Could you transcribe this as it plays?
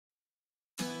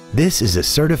This is a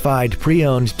certified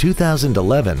pre-owned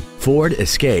 2011 Ford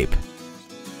Escape.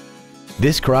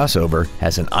 This crossover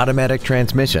has an automatic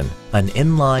transmission, an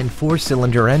inline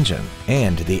 4-cylinder engine,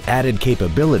 and the added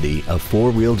capability of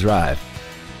 4-wheel drive.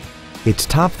 Its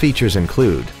top features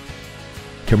include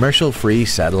commercial-free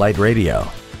satellite radio,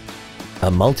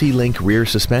 a multi-link rear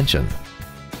suspension,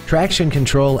 traction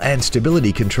control and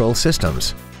stability control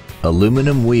systems,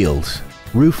 aluminum wheels,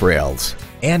 roof rails,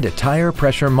 and a tire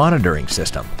pressure monitoring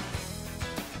system.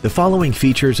 The following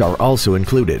features are also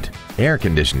included: air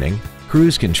conditioning,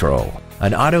 cruise control,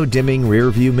 an auto-dimming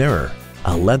rear-view mirror,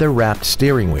 a leather-wrapped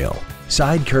steering wheel,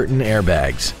 side curtain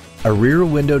airbags, a rear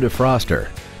window defroster,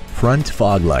 front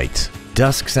fog lights,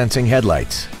 dusk-sensing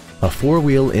headlights, a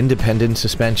 4-wheel independent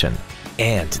suspension,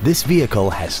 and this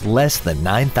vehicle has less than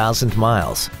 9,000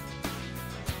 miles.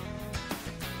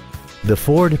 The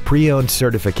Ford Pre-Owned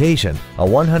Certification, a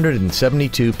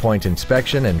 172-point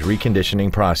inspection and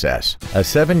reconditioning process, a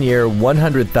 7-year,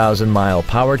 100,000-mile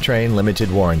powertrain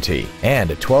limited warranty,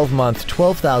 and a 12-month,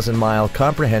 12,000-mile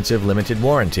comprehensive limited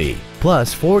warranty,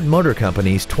 plus Ford Motor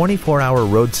Company's 24-hour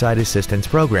roadside assistance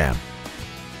program.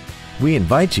 We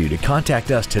invite you to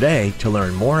contact us today to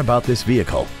learn more about this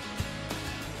vehicle.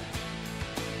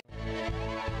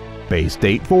 Bay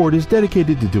State Ford is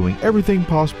dedicated to doing everything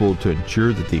possible to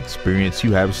ensure that the experience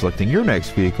you have selecting your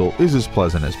next vehicle is as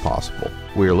pleasant as possible.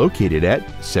 We are located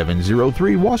at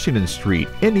 703 Washington Street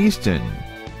in Easton.